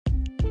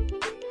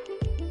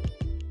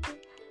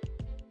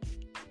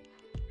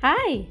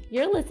Hi,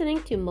 you're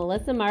listening to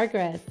Melissa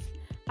Margaret.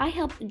 I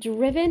help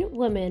driven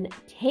women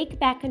take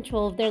back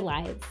control of their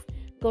lives,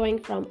 going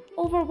from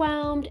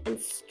overwhelmed and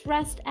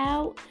stressed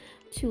out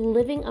to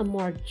living a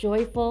more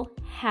joyful,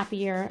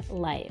 happier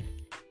life.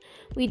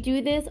 We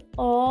do this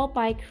all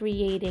by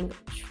creating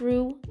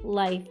true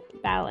life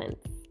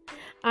balance.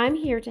 I'm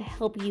here to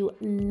help you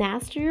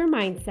master your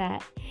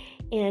mindset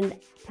and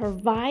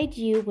provide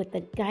you with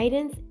the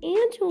guidance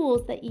and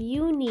tools that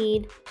you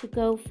need to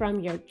go from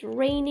your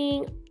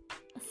draining,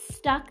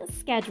 stuck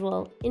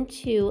schedule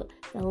into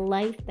the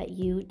life that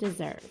you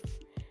deserve.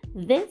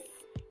 This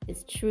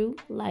is True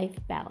Life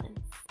Balance.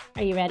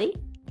 Are you ready?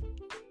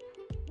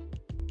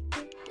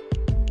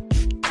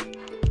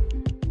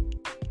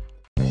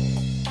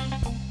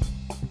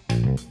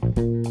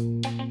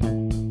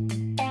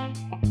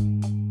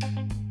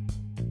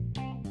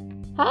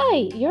 Hi,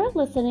 you're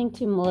listening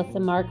to Melissa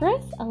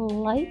Margaret, A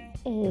Life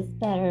is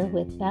Better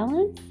with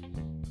Balance,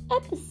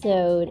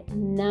 episode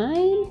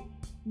 9,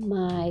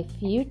 My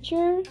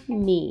Future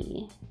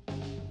Me.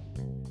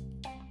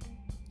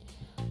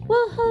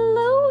 Well,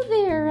 hello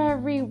there,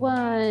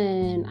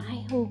 everyone.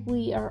 I hope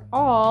we are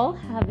all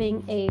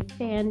having a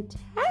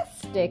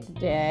fantastic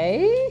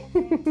day.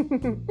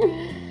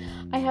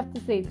 I have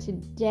to say,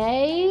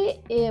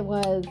 today it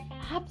was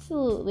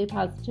absolutely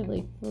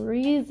positively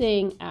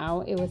freezing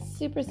out. It was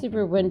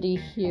super windy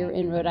here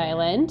in Rhode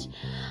Island,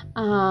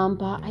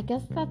 but I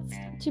guess that's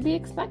to be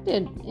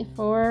expected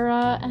for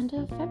end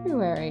of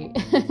February.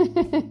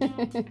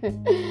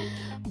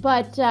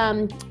 But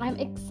I'm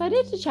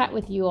excited to chat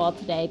with you all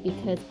today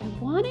because I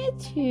wanted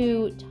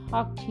to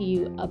talk to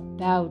you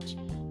about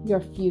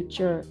your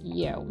future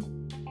you.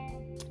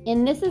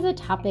 And this is a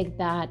topic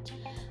that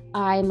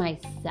I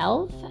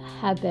myself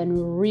have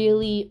been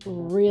really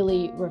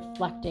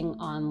reflecting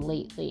on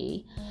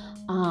lately.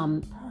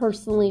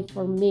 Personally,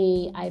 for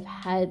me, I've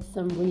had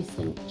some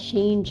recent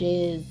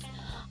changes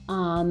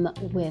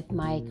with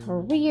my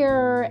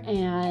career,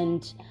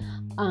 and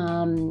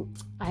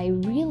I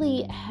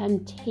really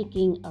am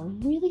taking a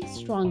really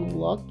strong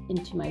look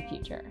into my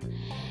future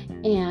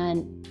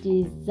and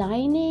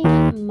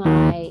designing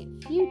my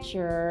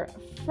future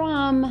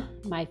from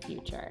my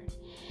future.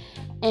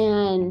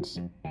 And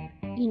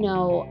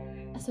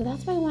so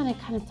that's why I want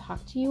to kind of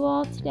talk to you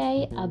all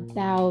today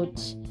about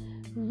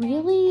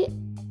really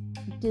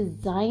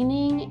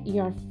designing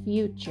your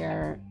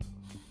future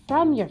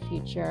from your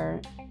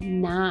future,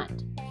 not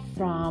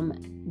from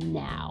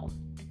now.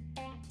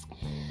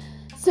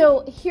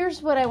 So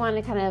here's what I want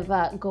to kind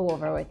of go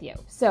over with you.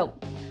 So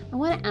I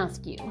want to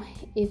ask you,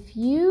 if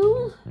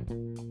you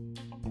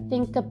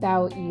think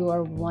about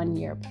your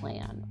 1-year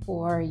plan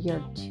or your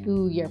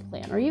 2-year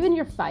plan or even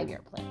your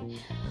 5-year plan,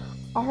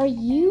 are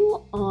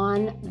you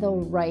on the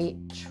right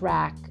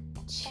track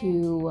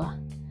to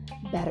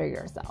better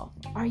yourself?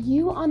 Are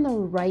you on the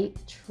right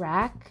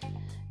track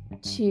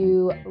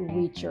to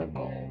reach your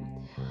goal?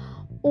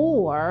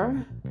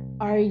 Or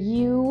are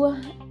you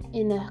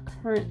in a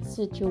current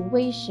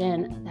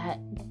situation that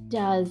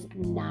does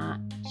not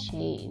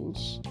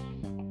change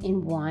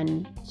in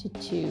 1 to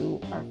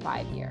 2 or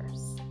 5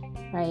 years,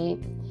 right?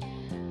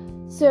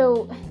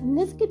 So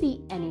this could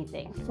be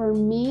anything. For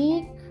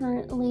me,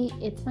 currently,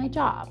 it's my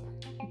job.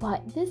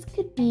 But this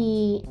could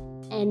be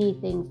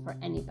anything for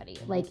anybody.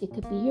 Like, it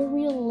could be your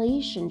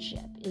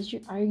relationship.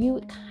 Are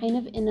you kind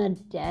of in a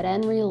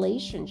dead-end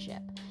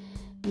relationship?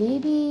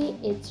 Maybe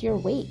it's your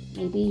weight.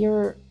 Maybe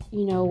you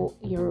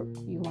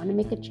want to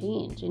make a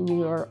change and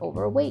you're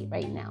overweight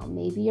right now.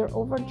 Maybe you're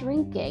over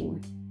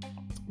drinking.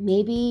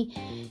 Maybe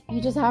you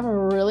just have a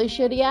really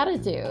shitty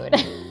attitude.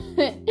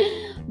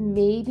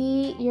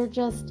 Maybe you're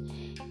just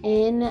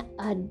in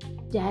a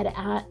dead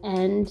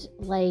end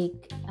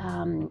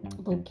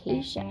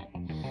location.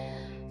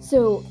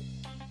 So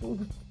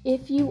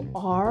if you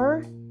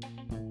are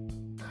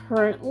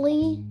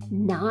currently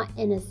not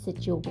in a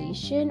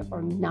situation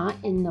or not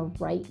in the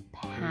right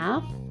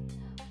path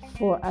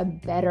for a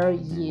better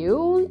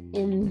you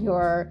in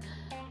your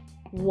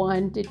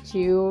 1 to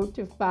 2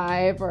 to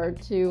 5 or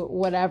to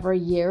whatever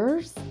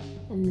years,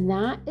 and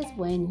that is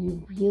when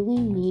you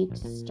really need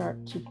to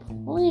start to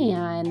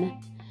plan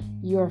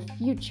your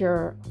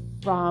future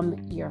from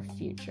your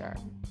future.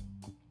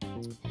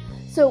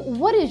 So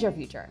what is your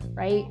future,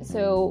 right?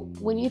 So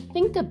when you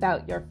think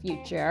about your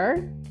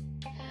future,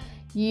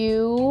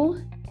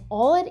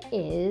 all it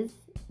is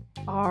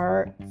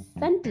are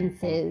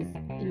sentences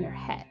in your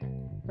head,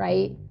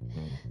 right?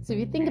 So if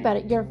you think about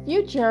it, your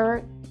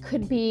future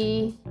could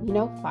be,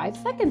 5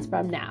 seconds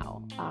from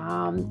now,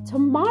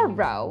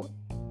 tomorrow,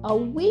 a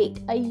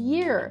week, a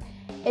year.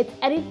 It's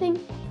anything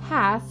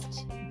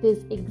past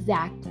this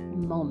exact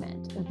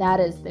moment. That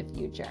is the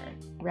future,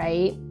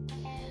 right?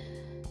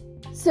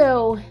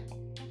 So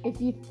if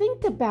you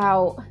think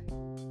about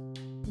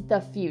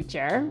the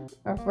future,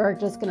 or if we're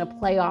just going to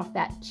play off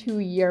that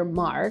 2-year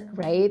mark,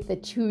 right? The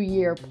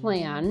 2-year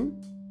plan,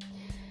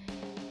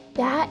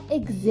 that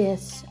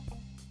exists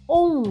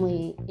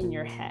only in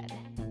your head.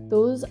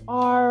 Those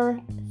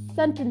are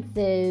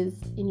sentences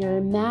in your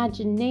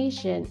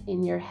imagination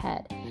in your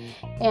head.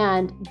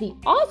 And the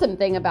awesome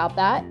thing about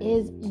that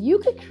is you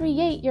could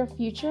create your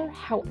future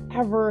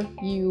however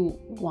you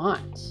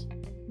want,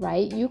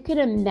 right? You could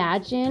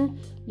imagine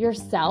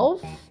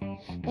yourself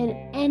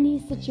in any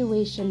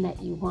situation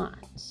that you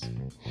want.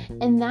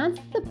 And that's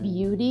the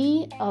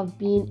beauty of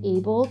being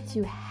able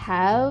to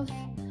have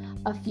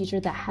a future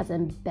that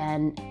hasn't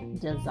been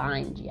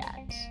designed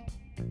yet.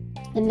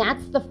 And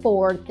that's the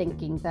forward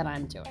thinking that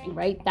I'm doing,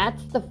 right?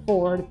 That's the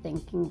forward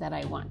thinking that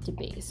I want to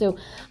be. So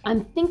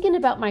I'm thinking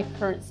about my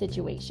current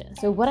situation.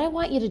 So what I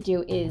want you to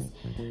do is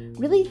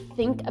really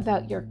think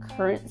about your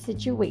current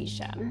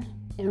situation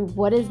and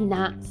what is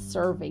not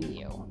serving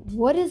you.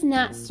 What is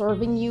not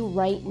serving you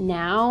right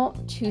now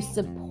to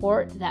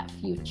support that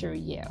future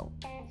you?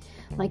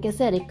 Like I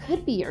said, it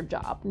could be your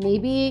job.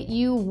 Maybe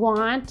you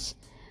want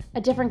a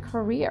different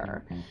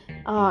career.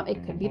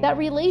 It could be that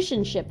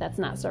relationship that's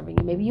not serving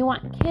you. Maybe you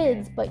want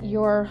kids, but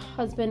your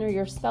husband or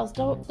your spouse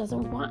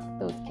doesn't want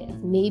those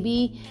kids.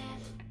 Maybe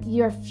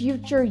your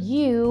future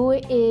you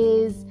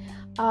is,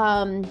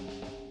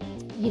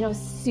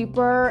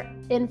 super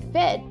in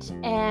fit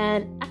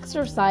and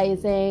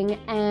exercising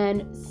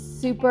and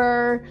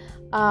super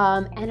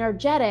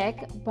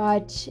energetic,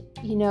 but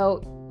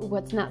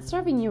what's not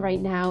serving you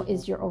right now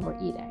is you're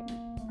overeating.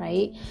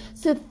 Right?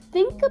 So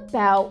think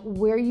about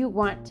where you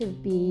want to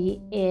be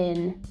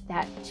in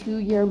that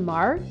 2-year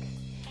mark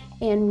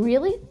and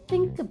really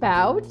think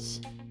about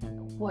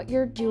what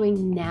you're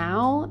doing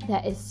now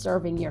that is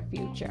serving your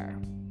future.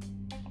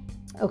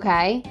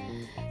 Okay?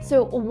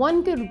 So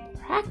one good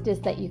practice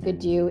that you could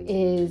do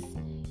is,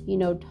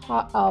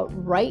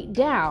 write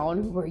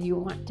down where you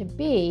want to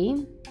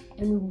be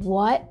and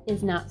what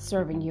is not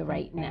serving you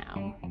right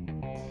now.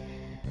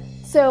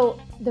 So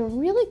the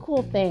really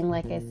cool thing,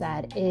 like I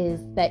said, is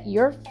that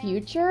your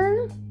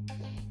future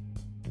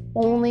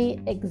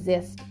only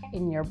exists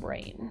in your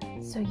brain.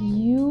 So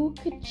you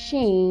could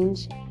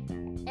change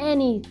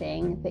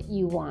anything that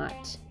you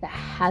want that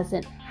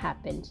hasn't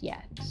happened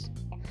yet.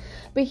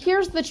 But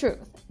here's the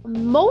truth.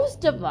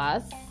 Most of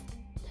us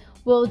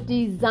will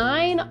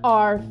design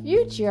our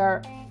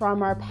future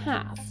from our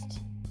past.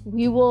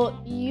 We will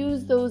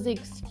use those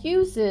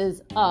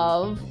excuses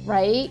of,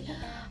 right?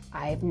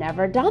 I've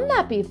never done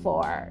that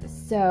before,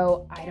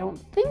 so I don't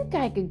think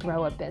I could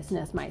grow a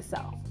business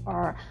myself.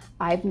 Or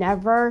I've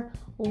never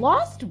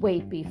lost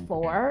weight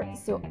before,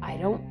 so I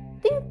don't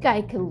think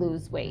I could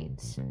lose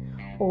weight.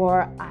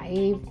 Or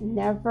I've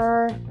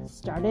never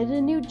started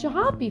a new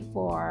job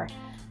before.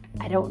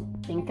 I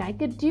don't think I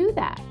could do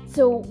that.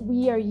 So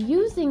we are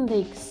using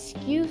the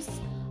excuse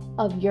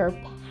of your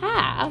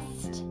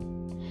past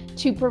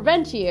to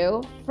prevent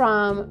you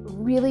from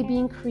really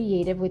being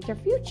creative with your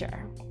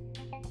future.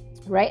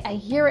 Right? I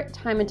hear it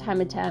time and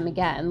time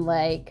again,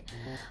 like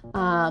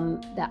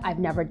that I've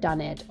never done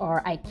it,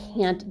 or I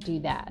can't do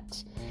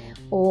that,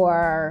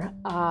 or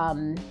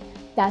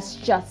that's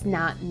just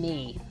not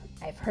me.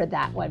 I've heard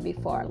that one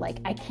before. Like,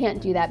 I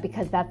can't do that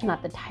because that's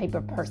not the type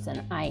of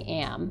person I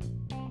am.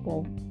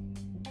 Well,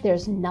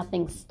 there's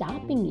nothing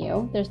stopping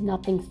you. There's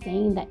nothing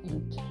saying that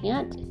you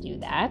can't do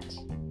that,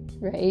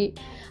 right?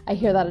 I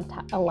hear that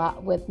a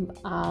lot with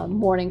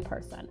morning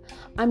person.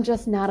 I'm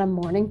just not a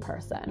morning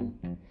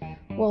person.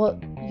 Well,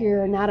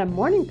 you're not a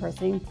morning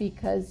person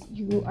because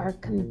you are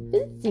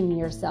convincing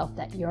yourself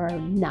that you're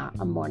not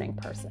a morning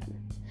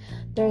person.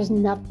 There's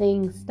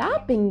nothing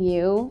stopping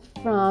you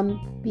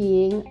from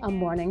being a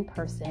morning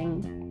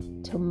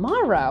person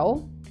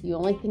tomorrow. The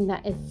only thing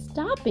that is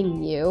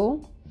stopping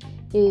you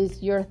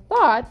is your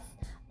thoughts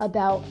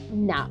about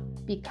not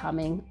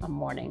becoming a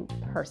morning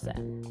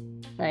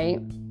person, right?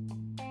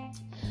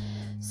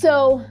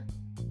 So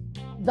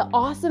the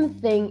awesome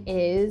thing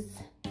is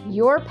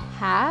your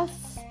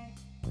past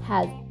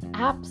has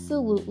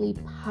absolutely,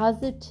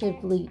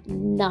 positively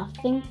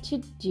nothing to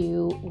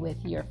do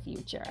with your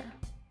future.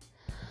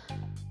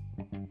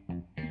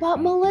 But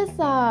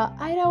Melissa,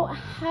 I don't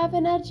have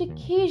an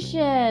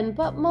education.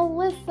 But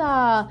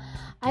Melissa,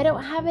 I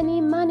don't have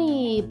any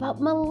money. But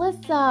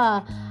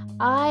Melissa,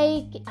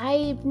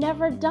 I've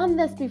never done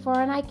this before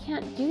and I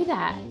can't do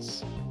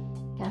that.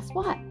 Guess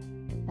what?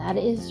 That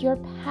is your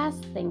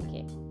past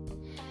thinking.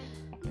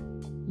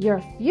 Your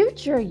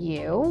future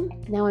you,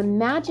 now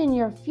imagine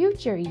your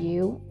future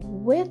you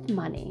with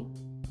money.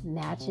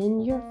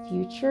 Imagine your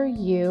future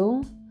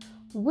you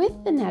with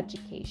an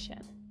education.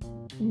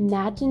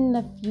 Imagine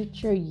the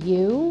future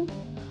you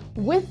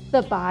with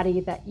the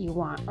body that you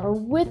want, or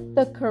with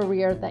the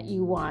career that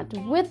you want,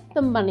 with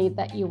the money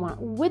that you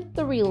want, with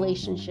the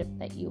relationship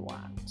that you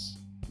want.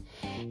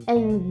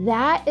 And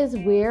that is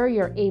where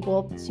you're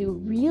able to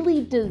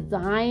really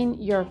design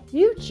your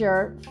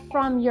future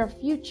from your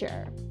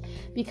future.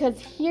 Because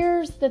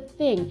here's the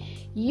thing,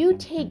 you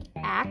take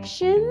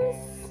actions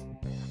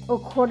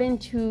according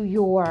to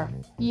your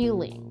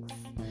feelings.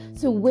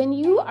 So when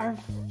you are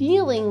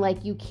feeling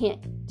like you can't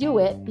do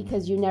it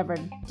because you've never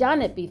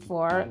done it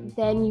before,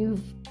 then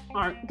you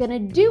aren't going to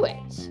do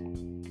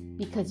it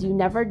because you've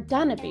never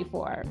done it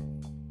before.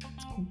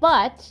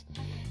 But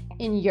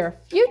in your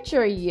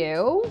future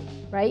you,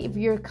 right? If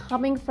you're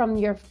coming from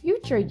your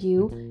future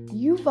you,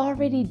 you've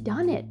already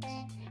done it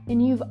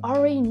and you've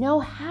already know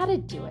how to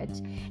do it.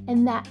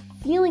 And that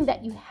feeling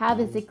that you have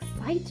is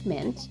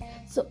excitement.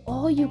 So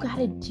all you got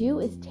to do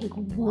is take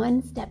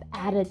one step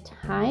at a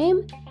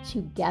time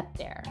to get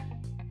there.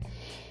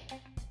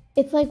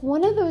 It's like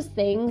one of those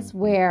things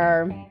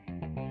where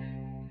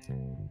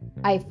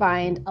I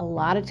find a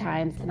lot of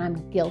times, and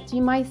I'm guilty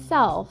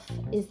myself,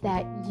 is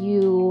that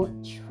you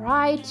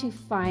try to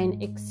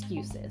find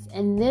excuses.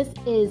 And this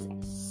is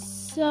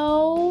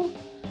so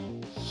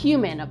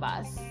human of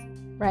us,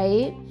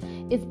 right?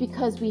 It's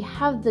because we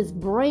have this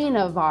brain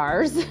of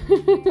ours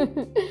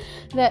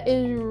that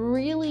is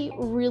really,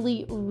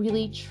 really,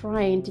 really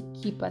trying to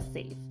keep us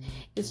safe.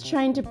 It's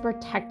trying to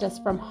protect us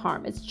from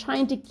harm. It's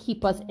trying to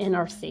keep us in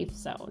our safe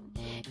zone.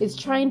 It's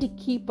trying to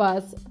keep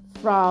us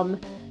from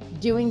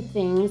doing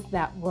things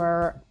that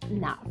we're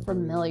not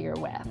familiar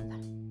with.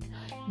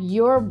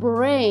 Your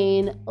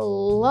brain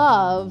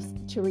loves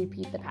to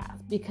repeat the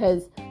past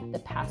because the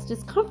past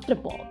is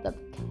comfortable. The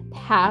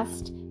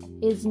past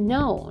is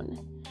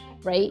known,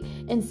 right?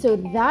 And so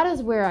that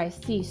is where I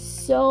see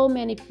so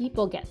many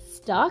people get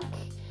stuck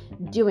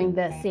doing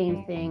the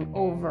same thing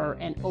over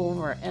and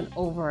over and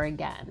over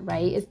again,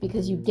 right? It's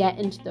because you get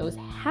into those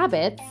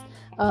habits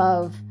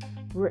of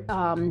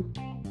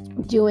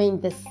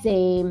doing the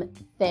same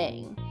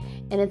thing.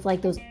 And it's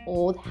like those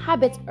old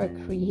habits are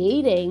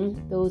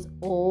creating those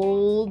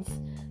old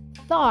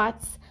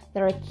thoughts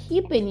that are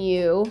keeping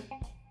you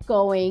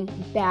going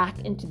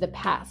back into the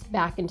past,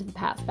 back into the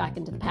past, back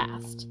into the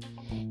past.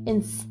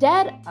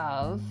 Instead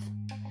of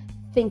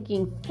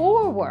thinking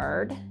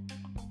forward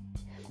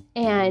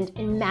and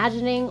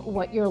imagining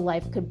what your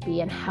life could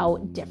be and how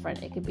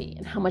different it could be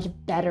and how much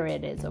better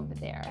it is over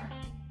there.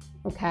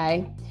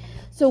 Okay?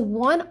 So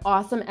one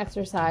awesome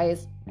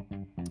exercise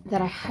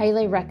that I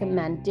highly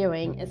recommend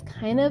doing is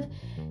kind of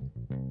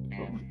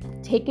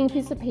taking a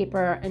piece of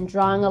paper and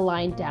drawing a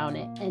line down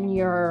it. And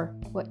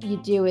what you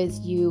do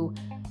is you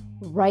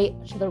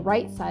write to the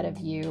right side of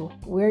you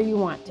where you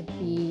want to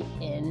be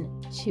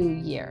in 2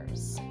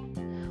 years.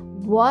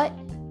 What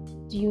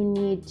do you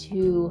need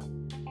to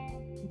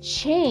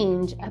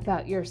change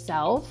about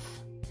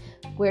yourself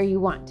where you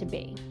want to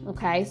be?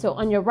 Okay, so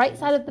on your right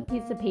side of the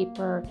piece of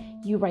paper,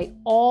 you write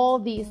all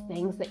these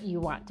things that you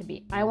want to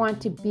be. I want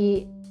to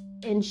be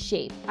in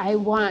shape. I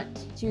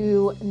want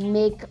to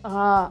make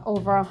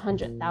over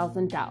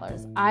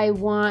 $100,000. I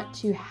want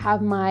to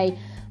have my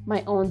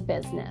own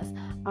business.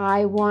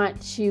 I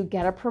want to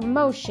get a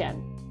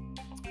promotion.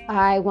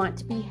 I want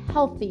to be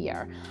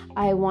healthier.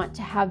 I want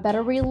to have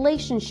better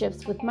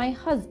relationships with my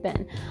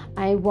husband.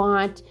 I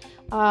want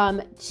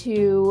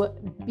to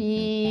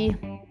be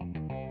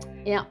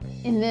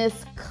in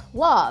this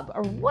club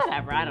or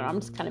whatever. I don't know. I'm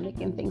just kind of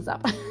making things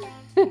up.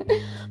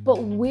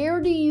 But where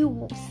do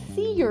you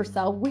see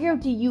yourself? Where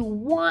do you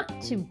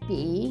want to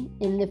be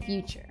in the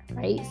future,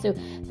 right? So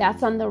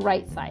that's on the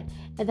right side.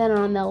 And then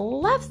on the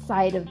left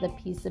side of the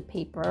piece of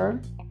paper,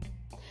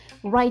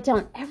 write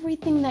down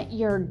everything that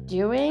you're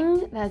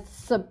doing that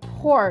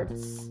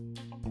supports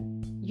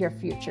your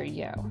future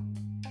you.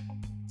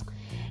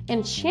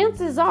 And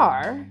chances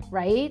are,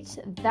 right,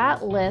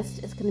 that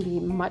list is going to be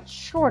much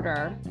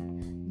shorter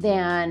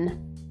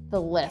than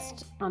the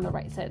list on the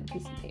right side of the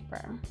piece of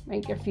paper,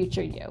 right? Your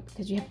future you,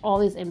 because you have all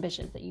these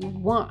ambitions that you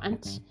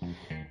want,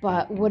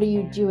 but what are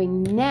you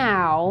doing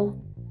now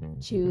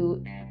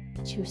to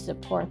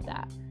support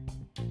that?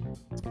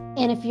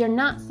 And if you're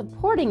not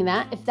supporting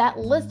that, if that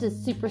list is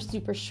super,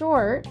 super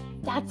short,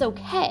 that's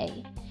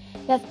okay.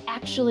 That's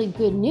actually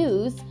good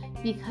news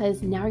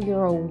because now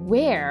you're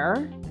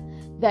aware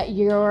that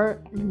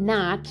you're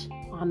not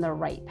on the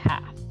right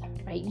path.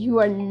 Right? You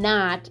are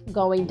not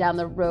going down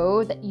the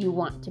road that you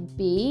want to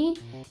be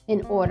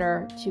in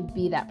order to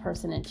be that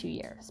person in 2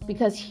 years.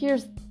 Because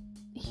here's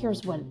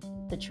what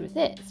the truth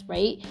is,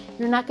 right?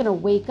 You're not going to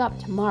wake up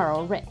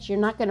tomorrow rich. You're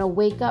not going to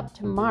wake up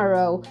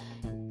tomorrow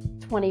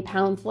 20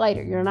 pounds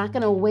lighter. You're not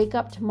going to wake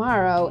up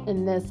tomorrow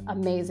in this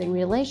amazing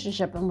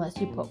relationship unless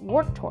you put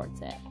work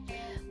towards it.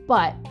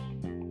 But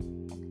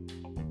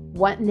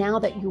now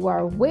that you are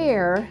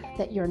aware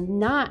that you're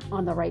not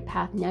on the right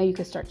path, now you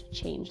can start to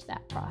change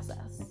that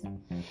process.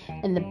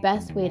 And the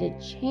best way to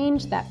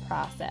change that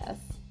process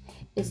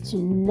is to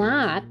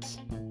not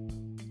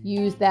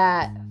use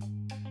that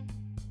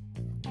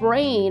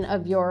brain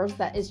of yours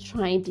that is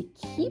trying to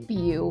keep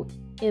you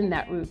in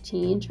that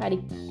routine, try to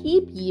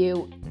keep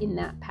you in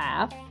that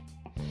path,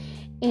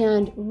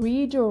 and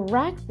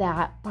redirect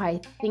that by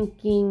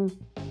thinking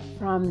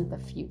from the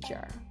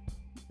future.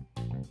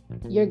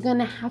 You're going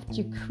to have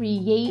to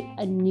create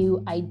a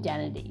new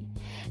identity.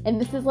 And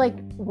this is like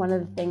one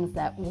of the things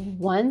that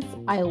once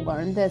I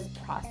learned this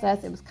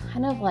process, it was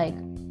kind of like,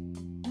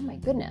 oh my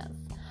goodness,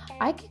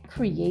 I could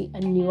create a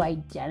new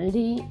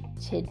identity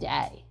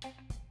today.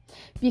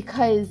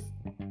 Because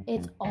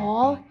it's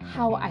all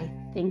how I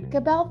think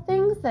about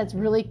things that's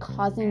really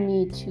causing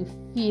me to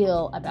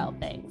feel about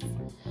things.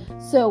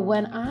 So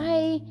when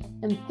I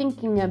am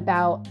thinking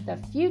about the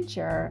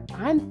future,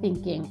 I'm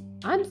thinking,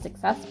 I'm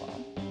successful.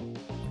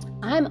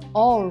 I'm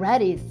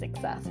already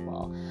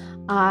successful.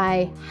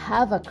 I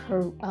have a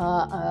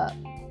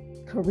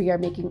career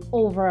making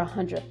over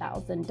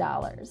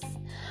 $100,000.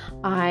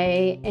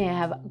 I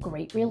have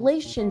great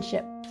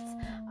relationships.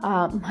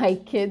 My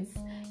kids,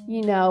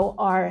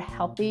 are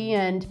healthy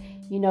and,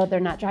 they're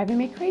not driving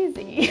me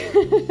crazy.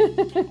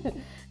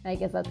 I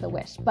guess that's a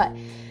wish. But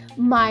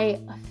my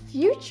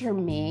future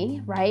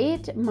me,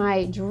 right?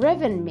 My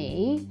driven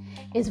me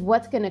is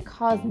what's going to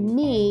cause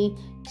me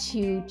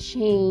to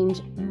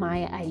change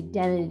my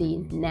identity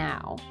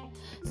now.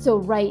 So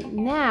right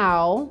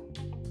now,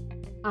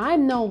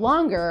 I'm no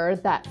longer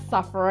that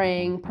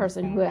suffering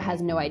person who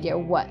has no idea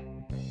what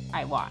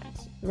I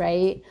want,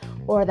 right?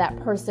 Or that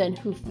person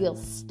who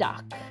feels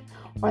stuck,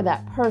 or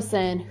that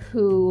person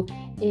who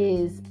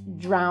is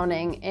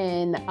drowning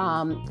in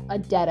a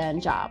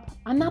dead-end job.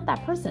 I'm not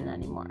that person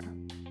anymore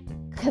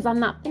because I'm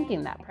not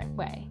thinking that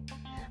way.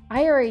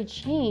 I already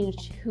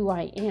changed who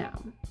I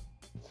am.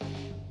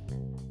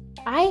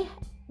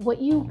 What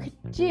you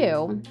could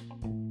do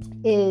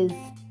is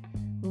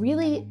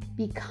really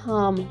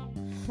become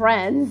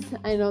friends.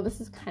 I know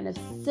this is kind of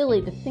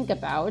silly to think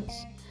about,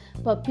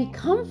 but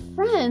become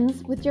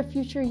friends with your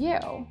future you.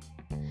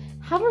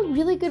 Have a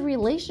really good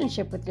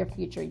relationship with your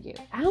future you.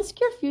 Ask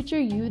your future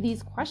you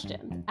these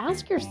questions.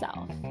 Ask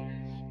yourself,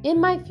 in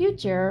my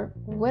future,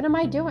 what am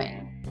I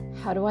doing?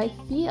 How do I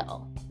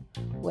feel?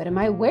 What am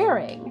I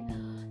wearing?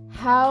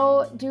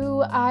 How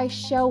do I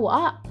show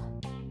up?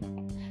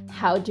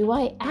 How do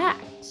I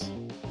act?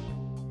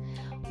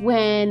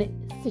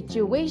 When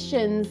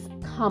situations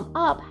come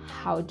up,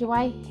 how do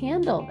I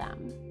handle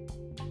them?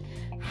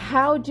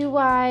 How do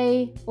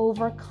I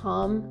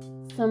overcome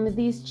some of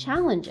these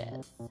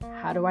challenges?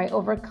 How do I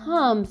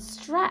overcome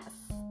stress?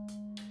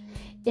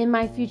 In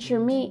my future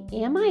me,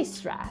 am I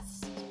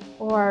stressed?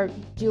 Or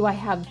do I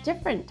have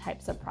different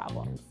types of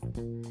problems?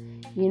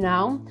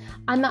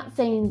 I'm not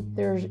saying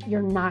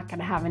you're not going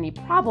to have any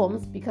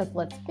problems, because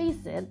let's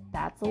face it,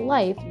 that's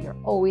life. You're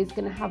always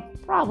going to have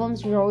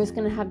problems. You're always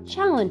going to have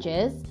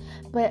challenges.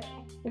 But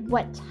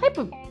what type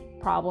of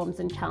problems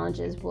and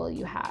challenges will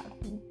you have?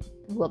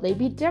 Will they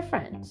be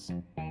different?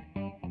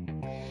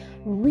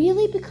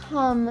 Really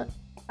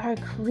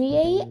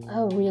create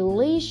a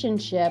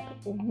relationship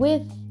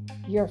with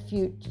your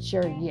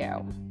future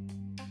you.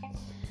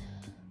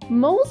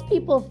 Most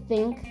people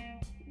think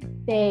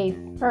they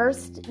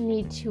first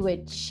need to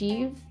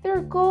achieve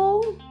their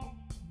goal,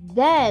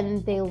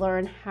 then they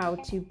learn how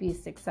to be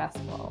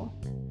successful.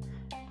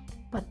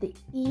 But the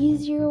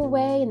easier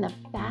way and the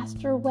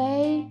faster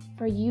way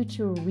for you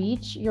to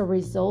reach your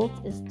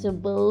results is to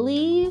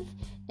believe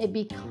and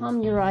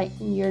become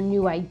your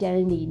new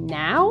identity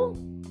now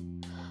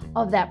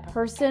of that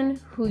person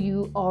who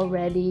is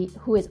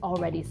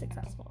already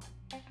successful.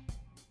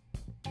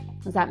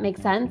 Does that make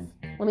sense?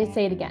 Let me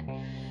say it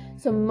again.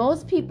 So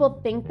most people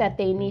think that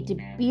they need to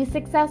be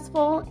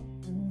successful,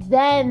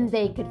 then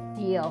they could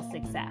feel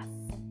success,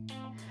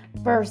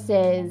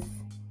 versus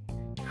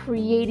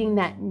creating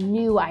that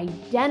new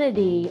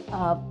identity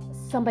of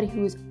somebody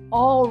who's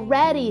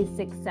already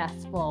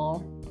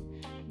successful,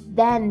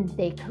 then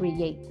they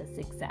create the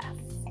success.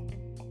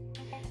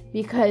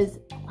 Because,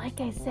 like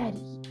I said,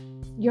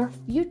 your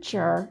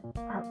future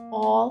are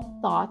all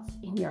thoughts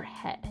in your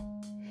head.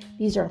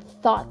 These are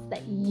thoughts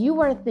that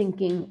you are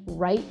thinking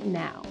right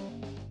now.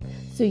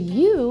 So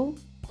you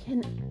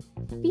can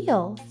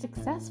feel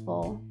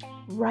successful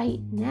right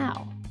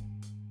now.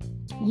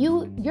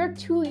 Your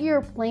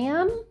 2-year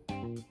plan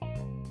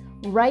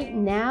right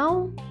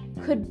now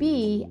could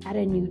be at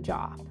a new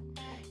job.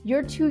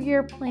 Your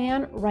 2-year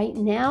plan right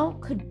now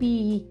could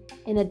be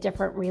in a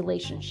different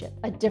relationship,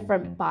 a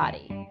different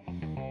body.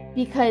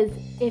 Because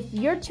if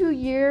your 2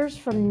 years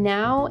from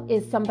now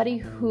is somebody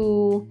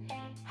who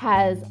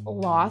has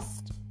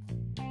lost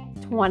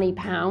 20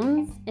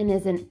 pounds and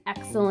is in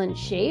excellent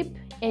shape,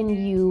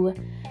 and you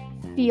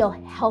feel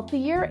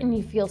healthier and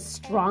you feel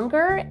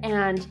stronger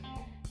and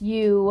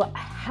you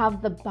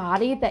have the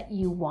body that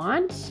you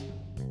want,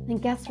 then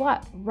guess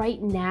what? Right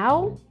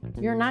now,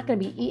 you're not going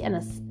to be eating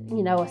a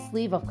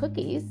sleeve of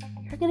cookies.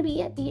 You're going to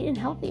be eating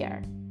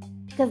healthier,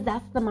 because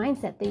that's the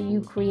mindset that you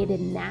created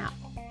now,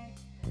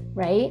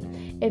 right?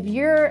 If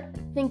you're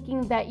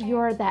thinking that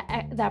you're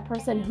that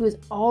person who's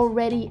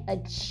already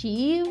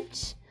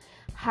achieved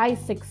high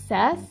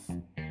success,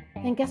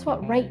 then guess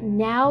what? Right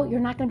now,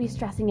 you're not going to be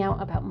stressing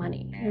out about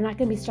money. You're not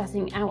going to be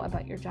stressing out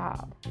about your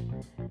job.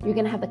 You're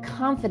going to have the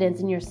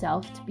confidence in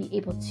yourself to be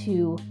able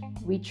to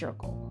reach your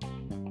goal,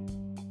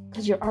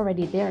 because you're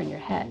already there in your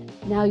head.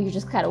 Now you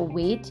just gotta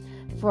wait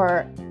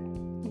for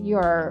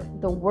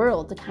the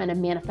world to kind of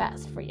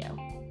manifest for you.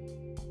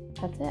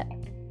 That's it.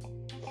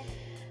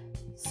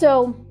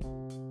 So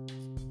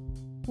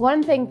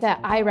one thing that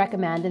I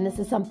recommend, and this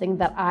is something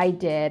that I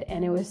did,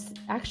 and it was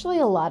actually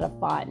a lot of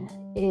fun,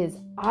 is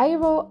I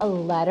wrote a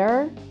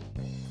letter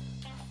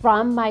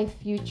from my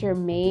future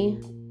me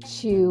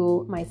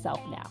to myself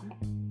now.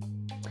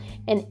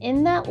 And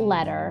in that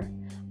letter,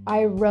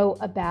 I wrote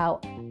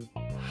about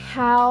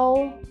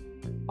how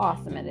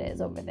awesome it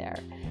is over there,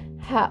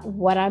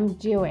 what I'm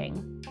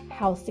doing,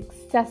 how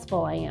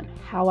successful I am,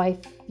 how I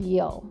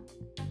feel.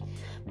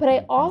 But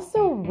I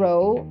also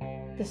wrote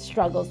the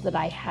struggles that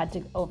I had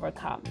to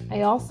overcome.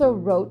 I also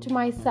wrote to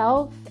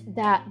myself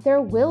that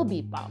there will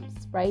be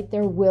bumps, right?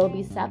 There will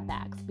be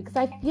setbacks, because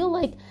I feel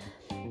like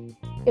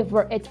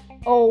it's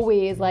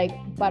always like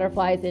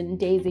butterflies and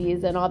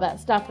daisies and all that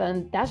stuff,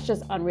 then that's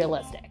just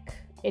unrealistic.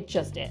 It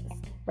just is,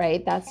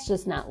 right? That's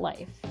just not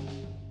life.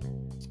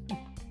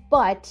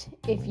 But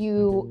if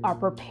you are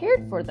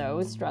prepared for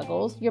those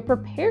struggles, you're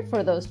prepared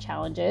for those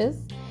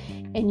challenges,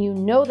 and you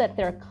know that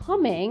they're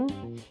coming,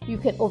 you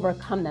can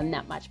overcome them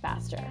that much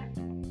faster,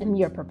 and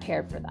you're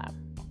prepared for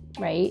them,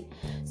 right?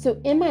 So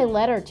in my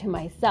letter to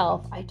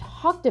myself, I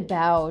talked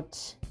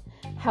about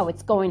how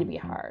it's going to be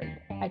hard.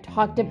 I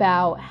talked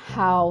about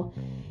how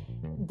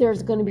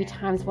there's going to be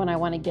times when I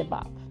want to give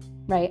up,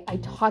 right? I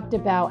talked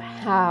about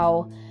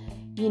how,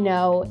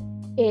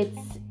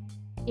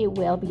 it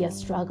will be a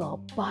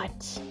struggle,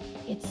 but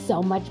it's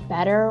so much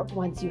better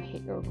once you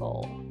hit your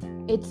goal.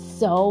 It's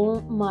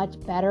so much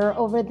better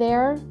over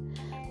there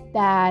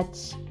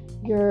that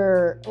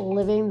you're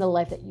living the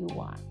life that you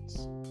want.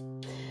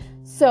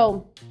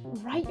 So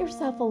write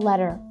yourself a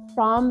letter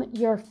from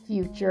your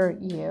future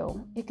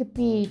you. It could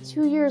be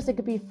 2 years, it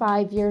could be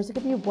 5 years, it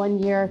could be 1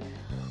 year.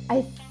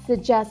 I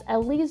suggest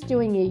at least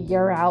doing a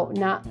year out,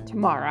 not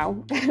tomorrow,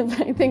 because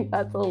I think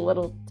that's a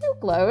little too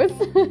close.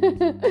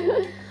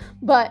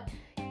 But,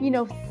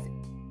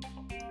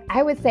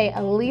 I would say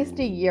at least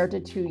a year to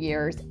 2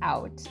 years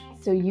out,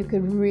 so you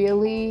could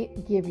really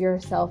give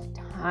yourself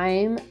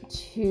time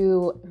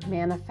to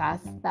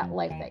manifest that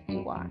life that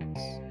you want.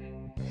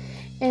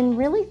 And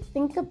really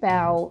think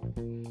about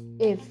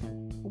if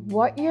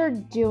what you're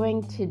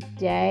doing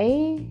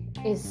today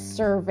is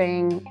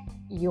serving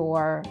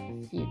your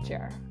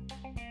future.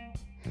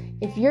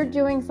 If you're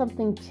doing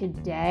something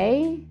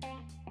today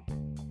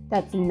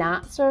that's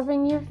not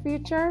serving your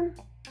future,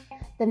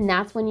 then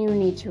that's when you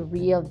need to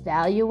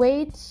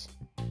reevaluate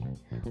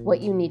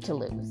what you need to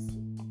lose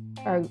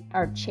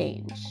or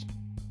change,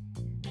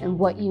 and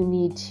what you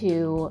need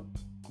to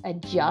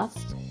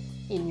adjust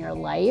in your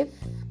life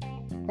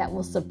that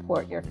will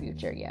support your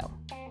future you.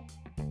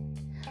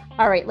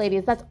 All right,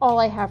 ladies, that's all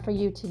I have for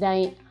you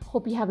tonight.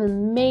 Hope you have an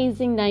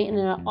amazing night and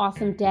an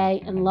awesome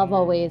day, and love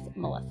always,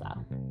 Melissa.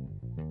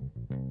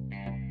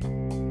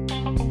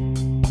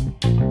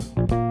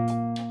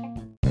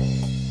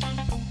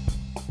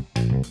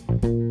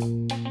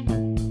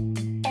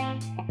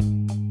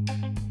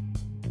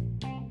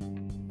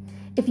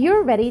 If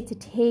you're ready to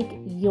take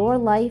your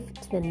life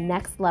to the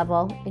next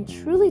level and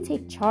truly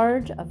take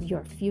charge of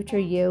your future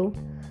you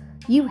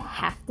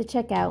have to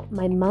check out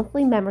my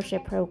monthly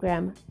membership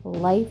program,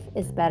 Life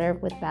is Better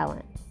with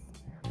Balance.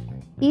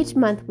 Each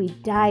month, we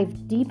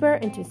dive deeper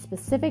into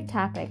specific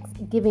topics,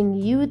 giving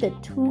you the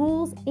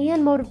tools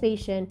and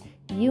motivation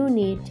you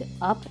need to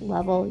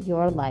up-level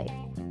your life.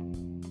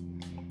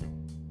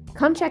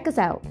 Come check us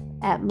out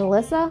at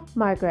Melissa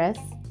Margres,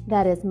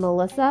 that is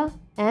Melissa,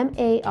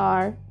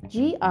 MARGRES.com,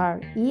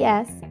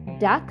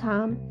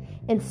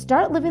 and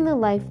start living the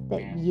life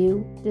that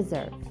you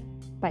deserve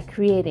by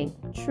creating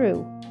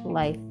true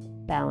life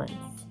balance.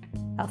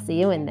 I'll see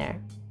you in there.